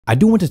I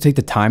do want to take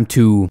the time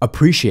to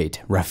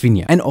appreciate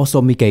Raphinha and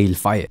also Mikayil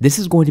Faye. This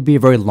is going to be a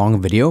very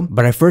long video,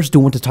 but I first do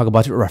want to talk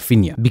about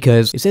Raphinha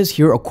because it says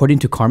here, according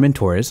to Carmen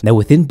Torres, that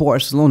within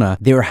Barcelona,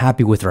 they are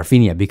happy with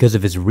Raphinha because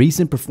of his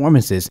recent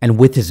performances and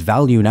with his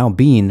value now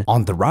being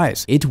on the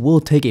rise. It will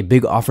take a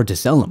big offer to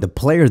sell him. The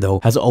player,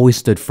 though, has always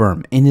stood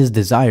firm in his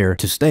desire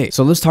to stay.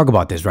 So let's talk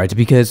about this, right?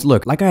 Because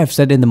look, like I have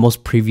said in the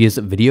most previous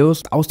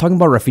videos, I was talking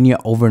about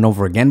Raphinha over and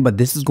over again, but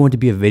this is going to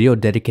be a video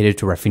dedicated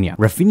to Raphinha.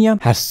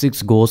 Raphinha has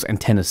 6 goals and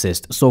 10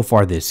 assists so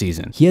far this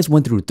season. He has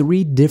went through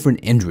 3 different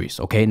injuries,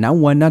 okay? Not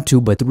 1, not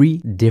 2, but 3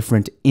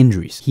 different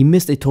injuries. He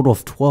missed a total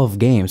of 12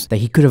 games that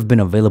he could have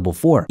been available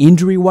for.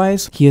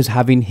 Injury-wise, he is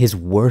having his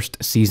worst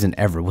season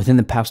ever within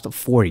the past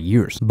 4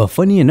 years. But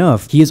funny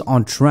enough, he is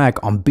on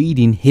track on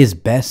beating his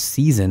best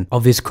season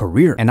of his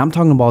career. And I'm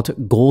talking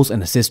about goals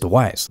and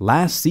assist-wise.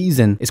 Last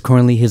season is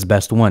currently his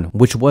best one,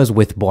 which was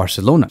with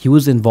Barcelona. He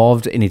was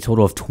involved in a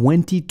total of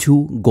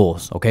 22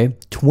 goals, okay?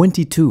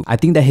 22. I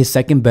think that his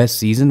second best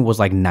season was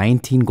like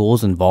 19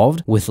 goals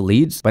involved with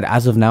Leeds, but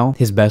as of now,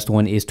 his best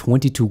one is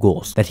 22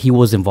 goals that he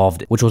was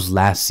involved in, which was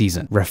last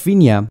season.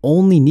 Raphinha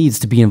only needs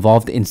to be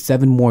involved in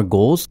 7 more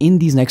goals in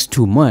these next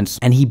 2 months,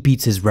 and he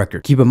beats his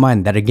record. Keep in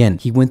mind that again,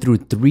 he went through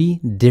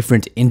 3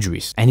 different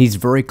injuries, and he's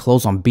very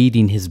close on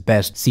beating his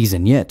best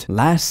season yet.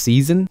 Last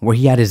season, where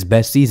he had his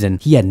best season,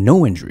 he had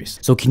no injuries.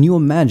 So can you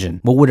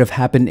imagine what would have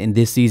happened in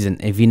this season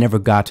if he never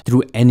got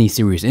through any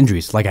serious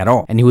injuries, like at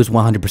all, and he was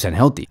 100%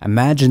 healthy?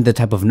 Imagine the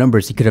type of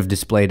numbers he could have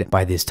displayed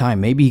by this time.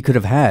 Maybe he could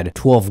have had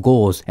 12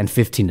 goals and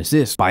 15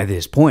 assists by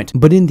this point.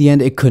 But in the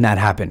end, it could not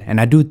happen. And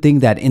I do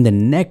think that in the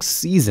next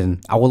season,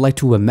 I would like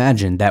to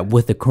imagine that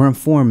with the current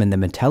form and the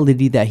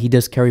mentality that he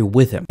does carry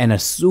with him, and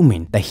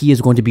assuming that he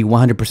is going to be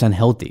 100%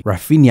 healthy,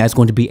 Raphinha is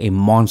going to be a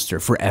monster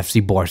for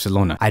FC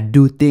Barcelona. I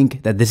do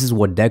think that this is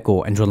what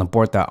Deco and Joan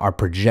Laporta are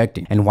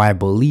projecting, and why I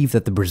believe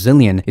that the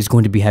Brazilian is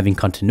going to be having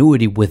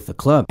continuity with the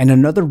club. And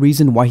another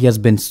reason why he has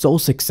been so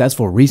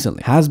successful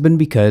recently has been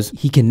because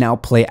he can now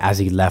play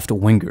as a left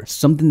winger,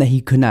 something that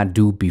he could not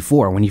do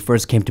before when he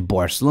first came to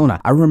Barcelona.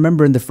 I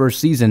remember in the first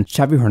season,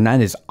 Xavi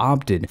Hernández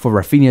opted for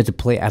Raphinha to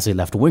play as a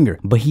left winger,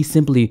 but he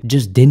simply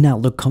just did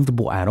not look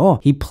comfortable at all.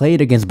 He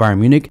played against Bayern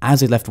Munich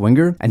as a left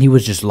winger and he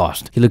was just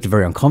lost. He looked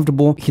very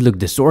uncomfortable. He looked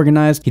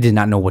disorganized. He did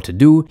not know what to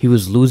do. He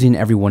was losing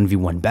every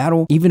 1v1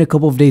 battle. Even a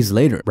couple of days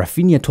later,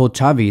 Raphinha told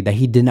Xavi that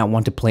he did not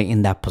want to play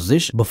in that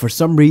position. But for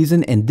some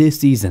reason in this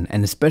season,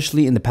 and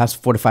especially in the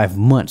past 4 to 5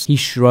 months, he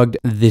shrugged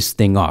this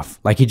thing off.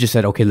 Like he just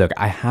said, okay, look,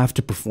 I have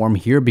to perform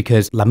here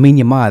because Lamine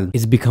Yamal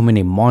is becoming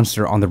a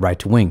monster on the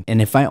right wing,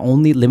 and if I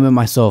only limit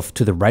myself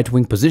to the right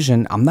wing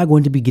position, I'm not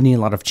going to be getting a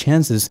lot of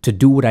chances to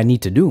do what I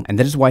need to do. And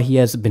that is why he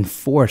has been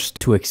forced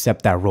to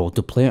accept that role,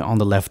 to play on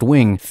the left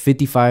wing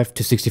 55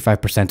 to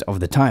 65% of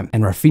the time.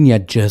 And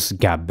Raphinha just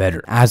got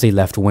better as a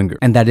left winger,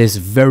 and that is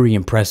very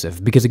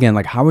impressive because again,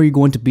 like, how are you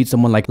going to beat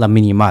someone like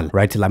Lamine Yamal,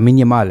 right? Lamine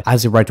Yamal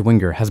as a right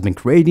winger has been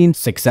creating,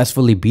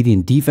 successfully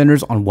beating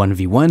defenders on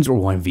 1v1s or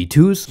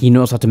 1v2s. He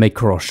knows how to make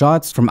curl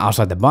shots from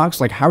outside the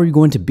box. Like, how are you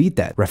going to beat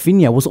that?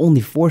 Raphinha was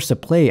only forced to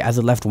play as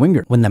a left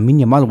winger when Lamine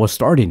Yamal was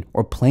starting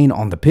or playing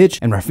on the pitch,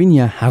 and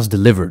Raphinha has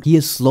delivered. He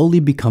is slowly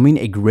becoming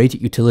a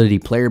great utility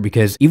player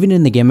because even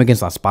in the game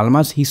against Las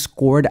Palmas, he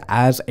scored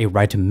as a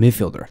right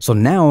midfielder. So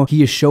now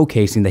he is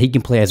showcasing that he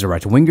can play as a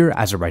right winger,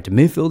 as a right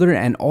midfielder,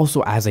 and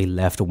also as a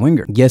left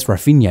winger. Yes,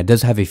 Raphinha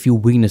does have a few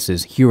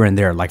weaknesses here and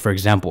there. Like for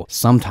example,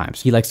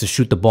 sometimes he likes to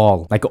shoot the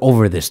ball like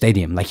over the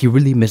stadium, like he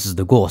really misses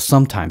the goal.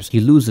 Sometimes he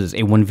loses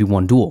a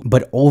 1v1 duel.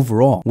 But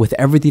overall, with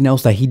everything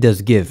else that he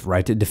does give,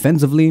 right,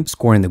 defensively,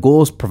 scoring the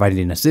goals, providing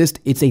an assist,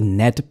 it's a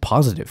net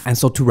positive. And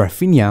so to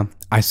Raphinha,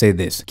 I say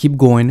this: keep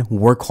going,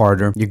 work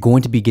harder. You're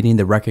going to be getting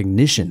the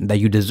recognition that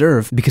you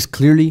deserve because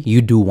clearly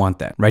you do want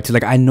that, right? So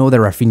like, I know that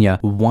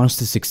Raphinha wants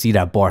to succeed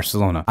at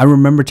Barcelona. I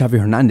remember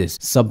Xavi Hernández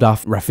subbed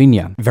off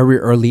Raphinha very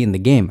early in the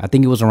game. I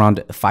think it was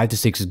around 5 to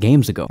 6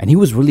 games ago. And he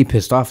was really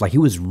pissed off. Like, he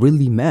was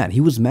really mad. He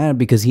was mad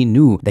because he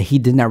knew that he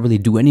did not really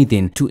do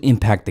anything to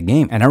impact the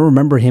game. And I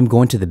remember him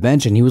going to the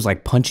bench and he was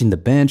like punching the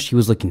bench. He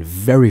was looking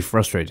very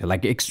frustrated,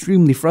 like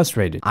extremely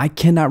frustrated. I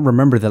cannot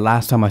remember the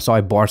last time I saw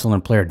a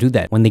Barcelona player do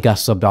that when they got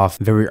subbed off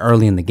very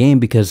early in the game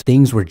because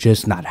things were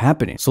just not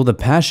happening. So the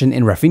passion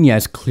in Raphinha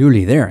is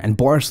clearly there, and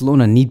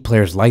Barcelona need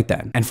players like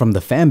that. And from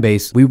the fan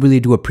base, we really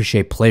do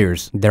appreciate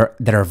players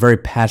that are very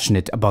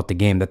passionate about the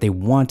game, that they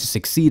want to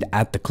succeed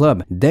at the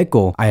club.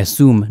 Deco, I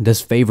assume, does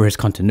favor his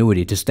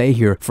continuity to stay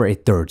here for a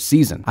 3rd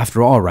season.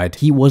 After all, right,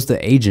 he was the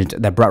agent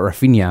that brought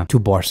Raphinha to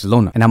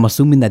Barcelona, and I'm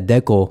assuming that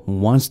Deco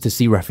wants to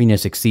see Raphinha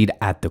succeed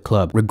at the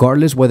club,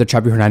 regardless whether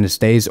Xavi Hernández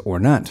stays or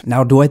not.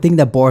 Now, do I think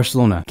that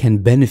Barcelona can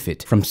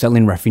benefit from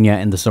selling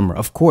Raphinha in the summer summer.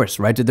 Of course,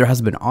 right? There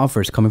has been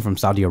offers coming from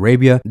Saudi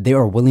Arabia. They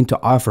are willing to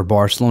offer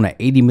Barcelona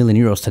 80 million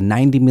euros to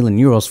 90 million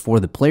euros for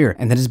the player.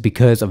 And that is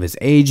because of his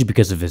age,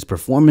 because of his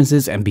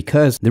performances, and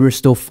because there is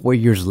still 4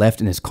 years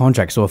left in his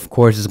contract. So of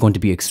course, it's going to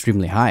be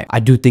extremely high. I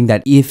do think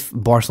that if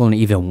Barcelona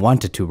even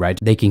wanted to, right,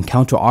 they can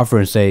counter offer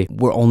and say,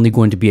 we're only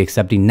going to be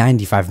accepting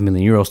 95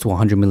 million euros to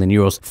 100 million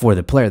euros for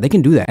the player. They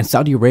can do that. And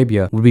Saudi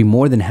Arabia would be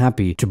more than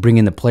happy to bring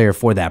in the player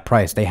for that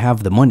price. They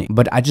have the money.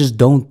 But I just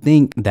don't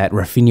think that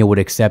Raphinha would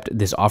accept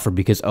this offer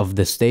because of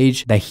the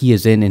stage that he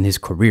is in his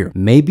career.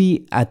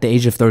 Maybe at the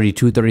age of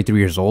 32, 33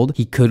 years old,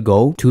 he could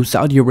go to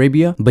Saudi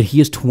Arabia, but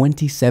he is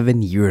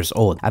 27 years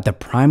old at the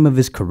prime of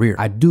his career.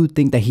 I do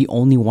think that he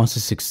only wants to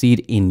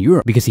succeed in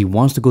Europe because he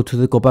wants to go to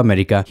the Copa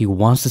America. He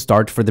wants to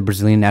start for the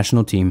Brazilian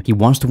national team. He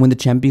wants to win the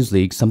Champions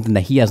League, something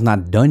that he has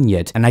not done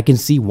yet. And I can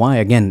see why,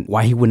 again,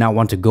 why he would not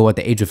want to go at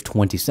the age of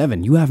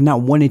 27. You have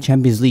not won a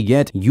Champions League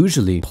yet.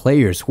 Usually,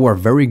 players who are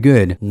very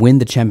good win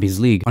the Champions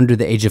League under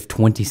the age of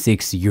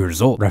 26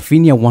 years old.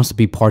 Raphinha wants to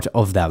be part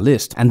of that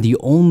list. And the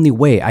only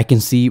way I can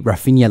see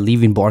Raphinha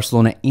leaving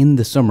Barcelona in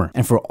the summer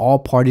and for all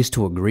parties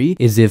to agree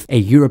is if a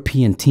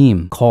European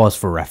team calls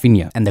for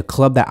Raphinha. And the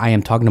club that I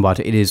am talking about,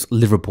 it is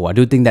Liverpool. I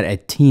do think that a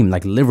team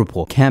like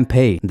Liverpool can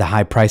pay the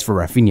high price for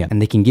Raphinha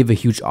and they can give a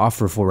huge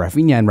offer for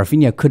Raphinha, and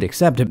Raphinha could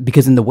accept it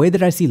because in the way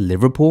that I see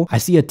Liverpool, I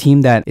see a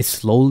team that is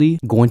slowly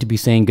going to be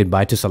saying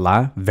goodbye to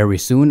Salah very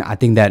soon. I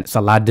think that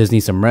Salah does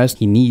need some rest.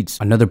 He needs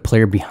another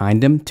player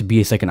behind him to be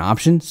a second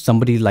option.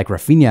 Somebody like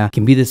Raphinha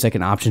can be the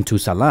second option to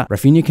Salah.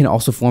 Raphinha can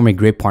also form a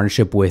great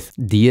partnership with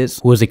Diaz,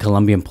 who is a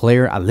Colombian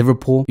player at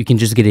Liverpool. You can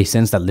just get a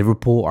sense that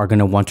Liverpool are going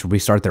to want to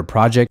restart their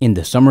project in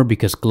the summer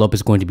because Klopp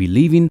is going to be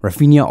leaving.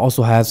 Raphinha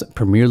also has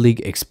Premier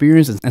League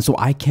experience, and so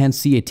I can't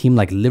see a team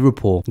like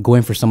Liverpool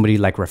going for somebody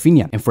like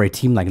Raphinha and for a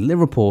team like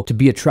Liverpool to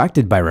be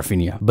attracted by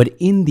Raphinha. But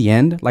in the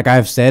end, like I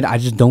have said, I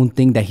just don't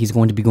think that he's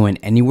going to be going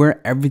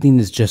anywhere. Everything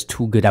is just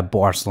too good at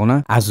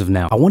Barcelona as of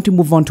now. I want to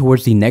move on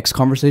towards the next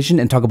conversation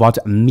and talk about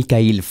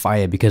Mikayil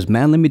Faye because,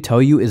 man, let me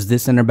tell you, is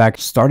this center back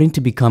starting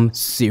to become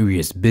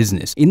serious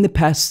business. In the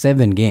past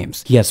 7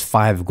 games, he has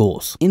 5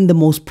 goals. In the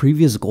most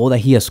previous goal that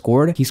he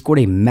scored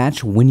a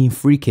match-winning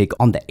free kick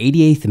on the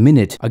 88th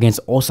minute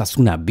against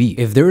Osasuna B.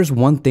 If there is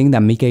one thing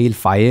that Mikayil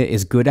Faye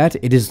is good at,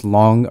 it is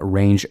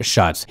long-range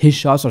shots. His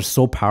shots are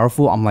so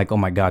powerful. I'm like, oh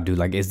my god, dude,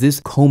 like, is this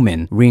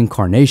Koeman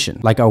reincarnation?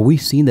 Like, are we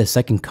seeing the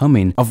second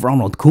coming of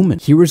Ronald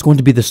Koeman? Here is going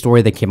to be the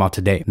story that came out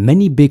today.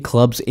 Many big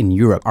clubs in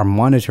Europe are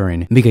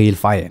monitoring Mikayil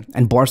Faye,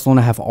 and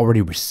Barcelona have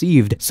already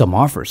received some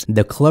offers.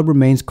 The club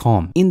remains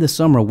calm. In the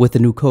summer with the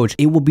new coach,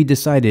 it will be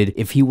decided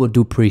if he will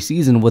do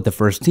preseason with the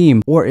first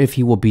team or if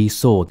he will be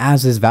sold,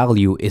 as his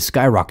value is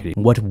skyrocketing.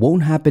 What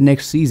won't happen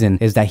next season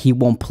is that he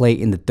won't play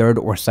in the 3rd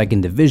or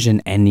 2nd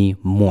division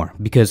anymore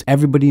because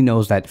everybody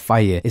knows that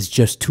Faye is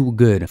just too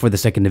good for the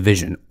 2nd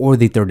division or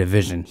the 3rd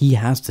division. He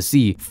has to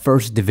see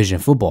 1st division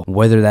football,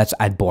 whether that's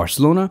at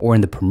Barcelona or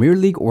in the Premier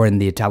League or in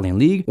the Italian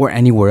League or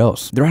anywhere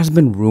else. There has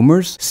been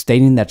rumors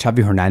stating that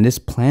Xavi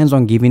Hernández plans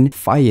on giving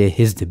Faye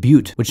his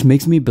debut, which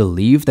makes me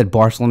believe that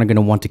Barcelona are going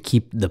to want to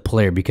keep the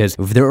player because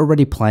if they're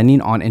already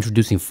planning on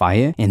introducing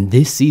Faye in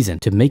this season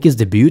to make his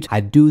debut,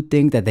 I do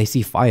think that they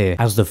see Faye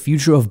as the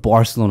future of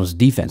Barcelona's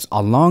defense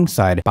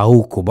alongside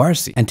Pau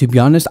Cubarsí. And to be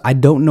honest, I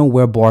don't know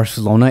where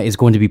Barcelona is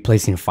going to be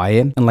placing Faye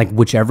in like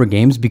whichever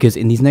games, because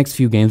in these next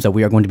few games that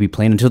we are going to be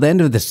playing until the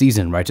end of the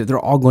season, right, they're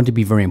all going to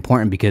be very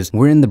important because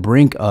we're in the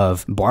brink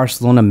of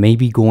Barcelona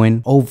maybe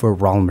going over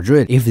Real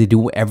Madrid if they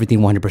do everything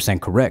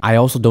 100% correct. I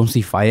also don't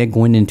see Faye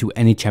going into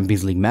any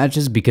Champions League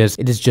matches because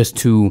it is just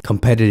too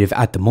competitive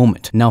at the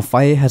moment. Now,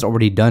 Faye has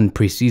already done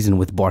preseason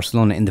with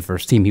Barcelona in the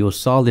first team. He was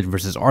solid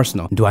versus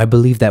Arsenal. Do I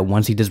believe that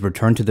once he does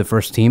return to the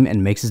first team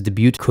and makes his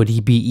debut, could he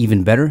be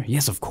even better?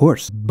 Yes, of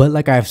course. But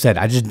like I've said,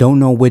 I just don't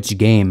know which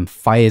game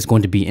Faye is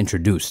going to be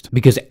introduced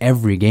because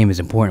every game is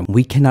important.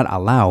 We cannot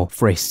allow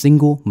for a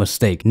single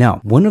mistake. Now,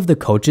 one of the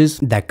coaches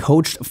that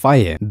coached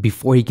Faye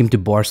before he came to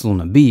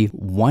Barcelona B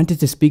wanted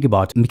to speak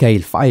about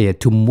Mikayil Faye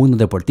to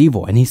Mundo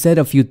Deportivo, and he said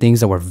a few things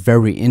that were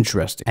very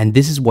interesting. And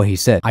this is what he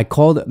said: I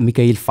called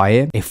Mikayil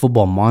Faye a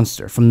football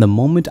monster from the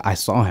moment I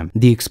saw him.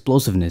 The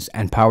explosiveness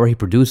and power he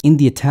produced in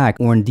the attack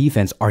or in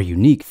defense are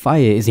unique.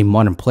 Faye is a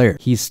modern player.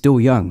 He is still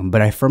young,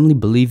 but I firmly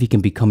believe he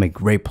can become a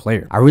great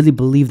player. I really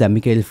believe that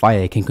Mikayil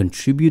Faye can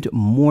contribute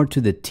more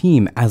to the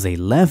team as a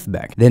left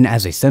back than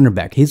as a center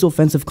back. His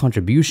offensive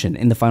contribution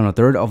in the final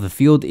third of the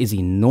field is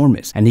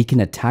enormous, and he can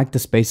attack the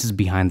spaces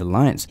behind the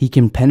lines. He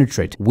can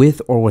penetrate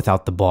with or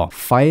without the ball.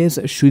 Faye's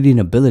shooting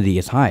ability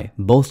is high.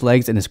 Both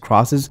legs and his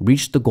crosses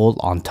reach the goal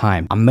on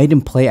time. I made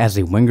him play as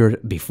a winger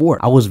before.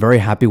 I was very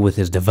happy with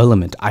his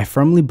development. I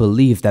firmly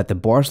believe that the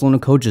Barcelona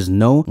coaches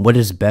know what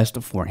is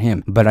best for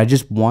him, but I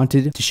just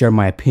wanted to share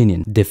my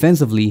opinion.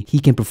 Defensively, he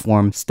can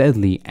perform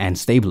steadily and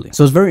stably.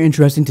 So it's very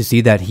interesting to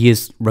see that he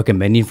is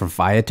recommending for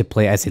Faye to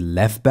play as a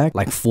left back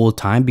like full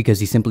time because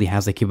he simply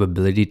has the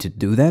capability to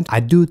do that. I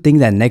do think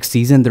that next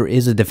season there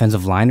is a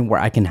defensive line where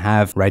I can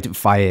have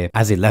Faye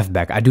as a left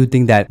back. I do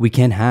think that we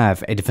can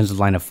have a defensive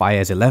line of Faye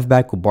as a left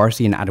back,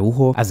 Cubarsí and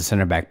Araujo as a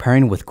center back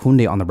pairing with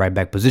Koundé on the right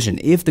back position.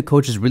 If the the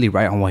coach is really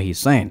right on what he's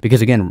saying.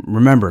 Because again,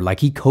 remember, like,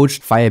 he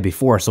coached Faye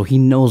before, so he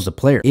knows the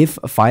player. If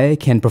Faye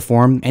can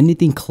perform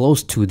anything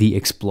close to the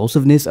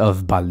explosiveness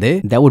of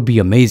Balde, that would be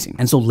amazing.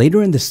 And so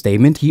later in the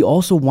statement, he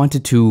also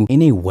wanted to,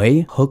 in a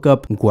way, hook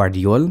up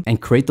Guardiola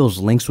and create those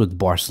links with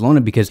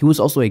Barcelona, because he was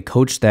also a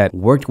coach that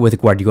worked with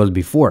Guardiola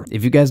before.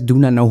 If you guys do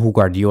not know who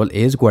Guardiola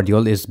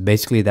is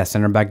basically that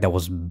center back that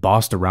was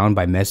bossed around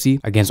by Messi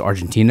against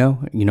Argentina,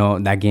 you know,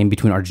 that game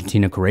between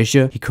Argentina and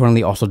Croatia. He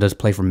currently also does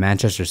play for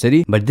Manchester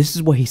City, but this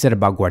is what he said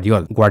about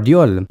Guardiola.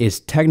 Guardiola is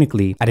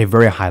technically at a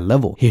very high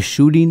level. His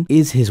shooting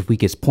is his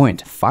weakest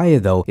point. Faye,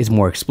 though, is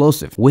more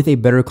explosive, with a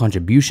better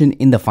contribution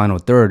in the final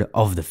third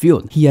of the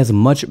field. He has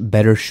much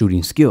better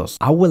shooting skills.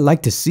 I would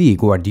like to see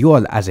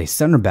Guardiola as a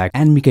center back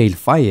and Mikayil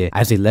Faye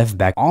as a left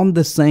back on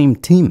the same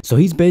team. So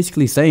he's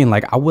basically saying,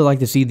 like, I would like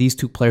to see these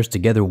two players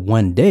together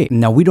one day.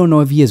 Now, we don't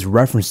know if he is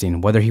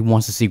referencing whether he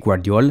wants to see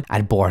Guardiola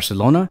at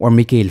Barcelona or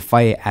Mikayil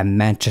Faye at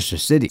Manchester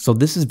City. So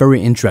this is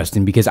very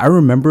interesting, because I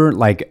remember,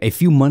 like, a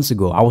few months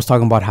ago, I was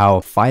talking about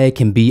how Faye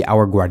can be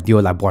our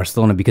Guardiola at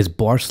Barcelona, because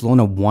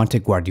Barcelona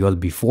wanted Guardiola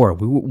before.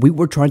 We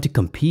were trying to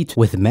compete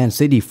with Man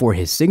City for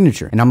his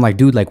signature. And I'm like,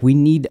 dude, like, we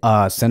need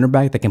a center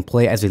back that can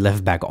play as a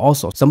left back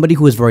also. Somebody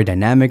who is very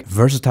dynamic,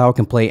 versatile,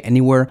 can play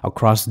anywhere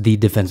across the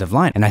defensive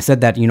line. And I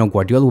said that, you know,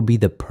 Guardiola will be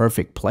the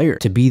perfect player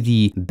to be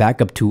the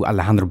backup to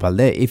Alejandro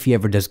Balde if he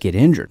ever does get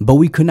injured. But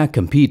we could not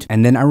compete.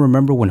 And then I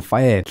remember when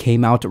Faye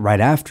came out right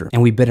after,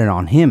 and we betted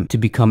on him to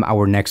become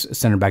our next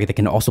center back that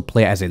can also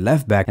play as a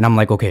left back. And I'm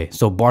like, okay,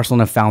 so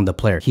Barcelona found the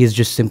player. He is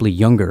just simply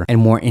younger and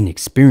more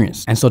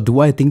inexperienced. And so do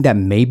I think that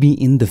maybe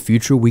in the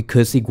future we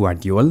could see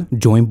Guardiola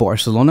join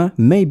Barcelona?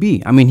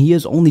 Maybe. I mean, he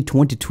is only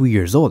 22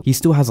 years old. He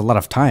still has a lot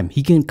of time.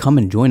 He can come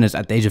and join us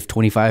at the age of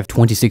 25,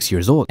 26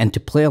 years old, and to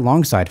play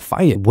alongside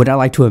Faye. Would I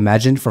like to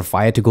imagine for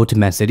Faye to go to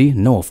Man City?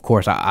 No, of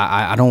course.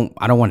 I don't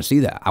want to see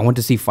that. I want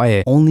to see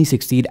Faye only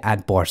succeed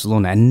at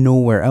Barcelona and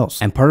nowhere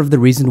else. And part of the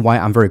reason why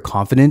I'm very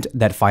confident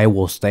that Faye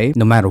will stay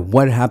no matter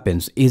what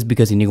happens is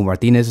because Inigo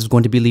Martinez is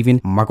going to be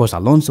leaving. Marcos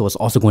Alonso is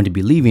also going to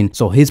be leaving.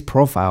 So his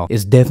profile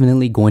is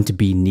definitely going to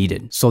be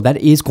needed. So that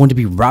is going to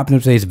be wrapping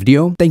up today's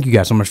video. Thank you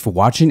guys so much for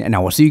watching, and I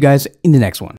will see you guys in the next one.